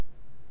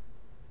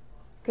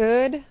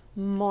Good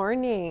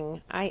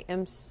morning. I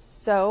am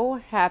so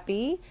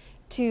happy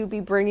to be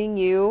bringing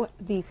you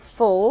the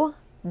full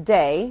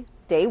day,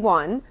 day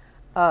one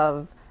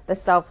of the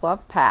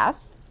self-love path.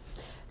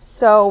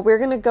 So we're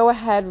going to go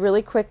ahead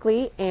really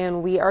quickly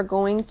and we are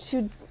going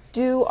to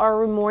do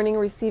our morning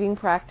receiving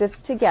practice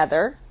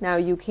together. Now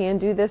you can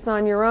do this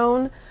on your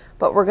own,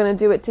 but we're going to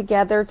do it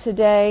together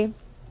today.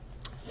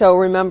 So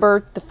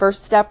remember the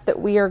first step that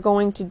we are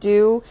going to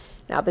do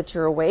now that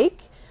you're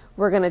awake.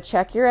 We're going to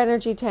check your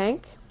energy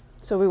tank.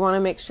 So we want to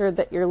make sure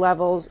that your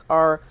levels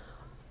are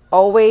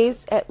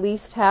always at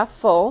least half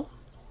full.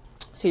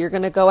 So you're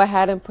going to go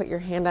ahead and put your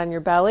hand on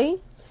your belly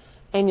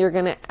and you're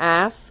going to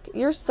ask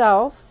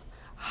yourself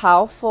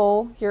how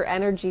full your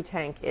energy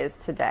tank is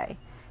today.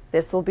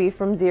 This will be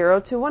from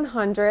 0 to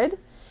 100,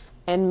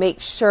 and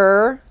make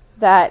sure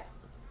that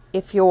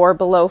if you're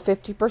below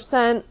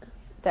 50%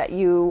 that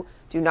you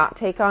do not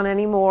take on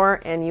any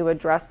more and you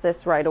address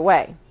this right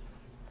away.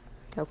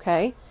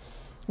 Okay?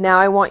 Now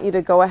I want you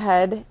to go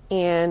ahead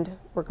and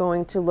we're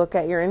going to look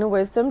at your inner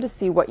wisdom to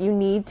see what you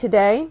need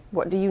today.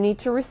 What do you need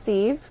to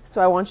receive?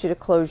 So I want you to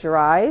close your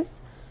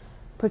eyes,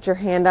 put your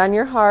hand on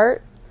your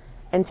heart,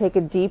 and take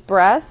a deep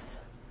breath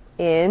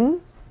in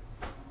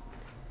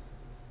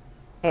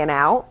and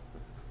out.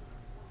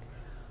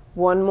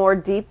 One more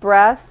deep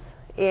breath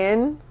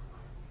in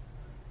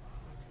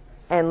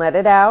and let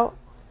it out.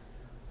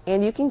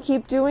 And you can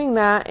keep doing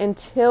that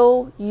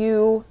until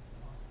you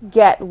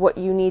get what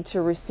you need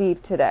to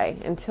receive today,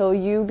 until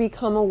you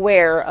become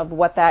aware of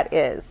what that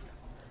is.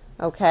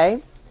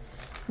 Okay?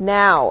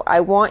 Now, I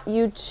want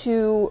you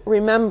to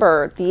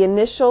remember the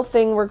initial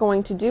thing we're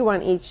going to do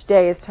on each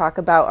day is talk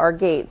about our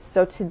gates.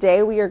 So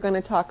today we are going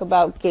to talk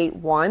about gate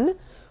 1,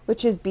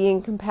 which is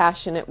being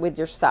compassionate with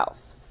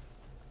yourself.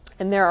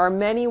 And there are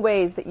many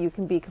ways that you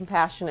can be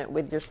compassionate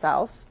with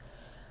yourself,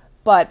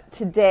 but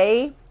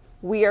today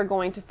we are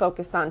going to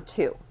focus on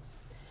 2.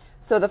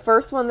 So the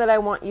first one that I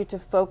want you to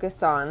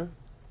focus on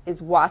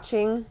is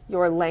watching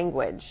your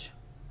language.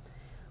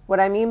 What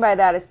I mean by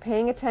that is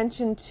paying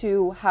attention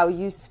to how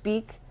you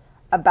speak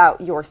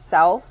about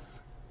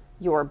yourself,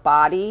 your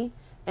body,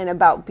 and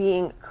about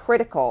being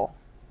critical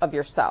of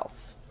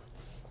yourself.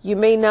 You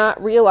may not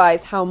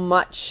realize how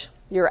much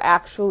you're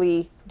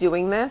actually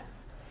doing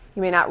this.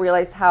 You may not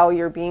realize how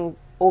you're being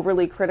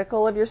overly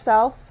critical of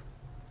yourself.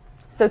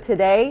 So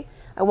today,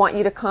 I want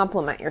you to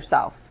compliment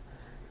yourself.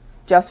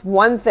 Just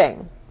one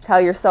thing. Tell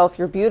yourself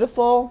you're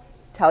beautiful.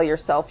 Tell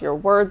yourself you're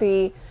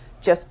worthy.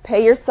 Just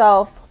pay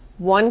yourself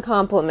one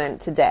compliment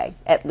today,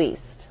 at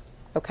least.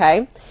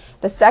 Okay?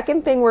 The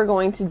second thing we're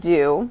going to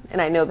do,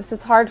 and I know this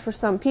is hard for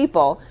some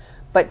people,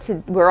 but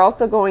we're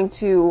also going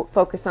to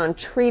focus on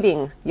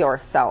treating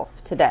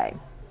yourself today.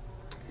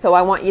 So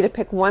I want you to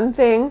pick one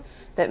thing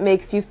that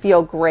makes you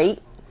feel great,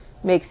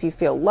 makes you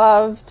feel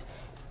loved,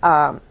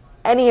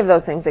 any of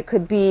those things. It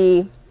could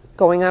be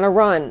going on a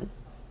run,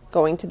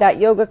 going to that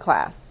yoga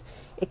class.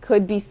 It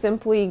could be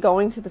simply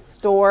going to the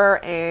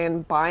store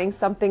and buying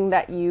something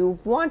that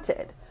you've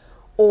wanted.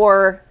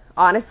 Or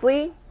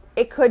honestly,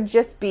 it could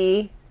just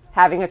be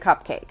having a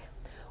cupcake.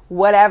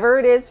 Whatever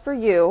it is for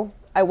you,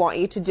 I want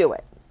you to do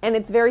it. And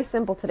it's very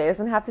simple today. It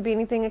doesn't have to be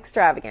anything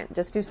extravagant.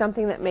 Just do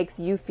something that makes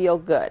you feel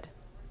good.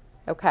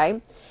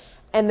 Okay?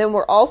 And then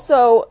we're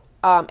also,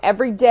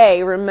 every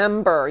day,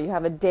 remember, you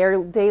have a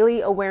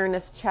daily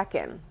awareness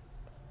check-in.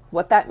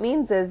 What that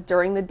means is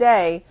during the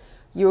day,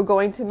 you're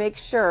going to make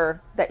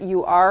sure that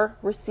you are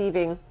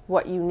receiving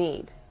what you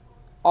need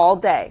all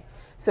day.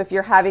 So if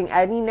you're having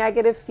any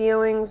negative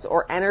feelings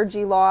or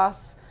energy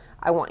loss,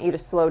 I want you to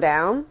slow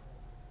down,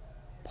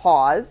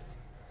 pause,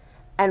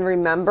 and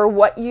remember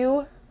what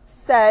you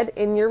said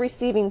in your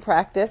receiving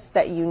practice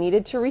that you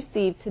needed to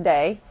receive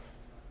today,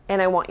 and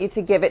I want you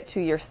to give it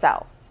to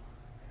yourself.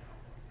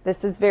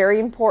 This is very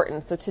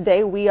important. So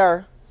today we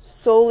are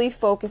solely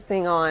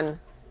focusing on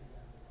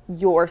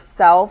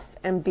yourself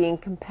and being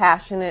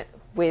compassionate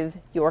with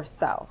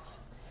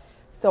yourself.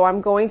 So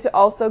I'm going to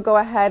also go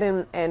ahead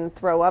and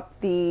throw up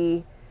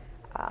the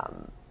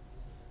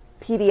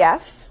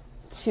PDF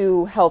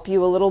to help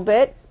you a little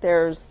bit.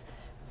 There's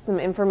some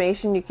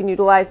information you can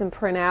utilize and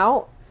print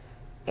out.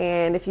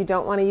 And if you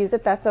don't want to use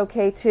it, that's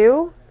okay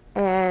too.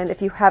 And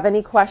if you have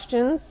any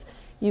questions,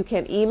 you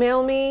can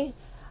email me.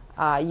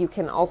 You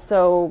can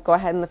also go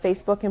ahead in the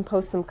Facebook and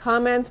post some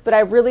comments. But I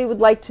really would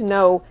like to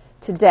know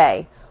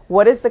today,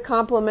 what is the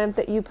compliment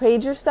that you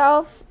paid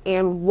yourself,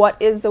 and what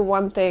is the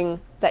one thing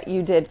that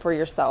you did for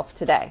yourself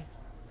today?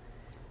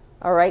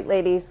 All right,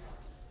 ladies.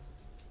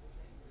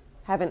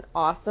 Have an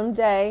awesome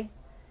day,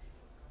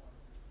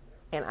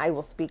 and I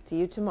will speak to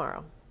you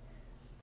tomorrow.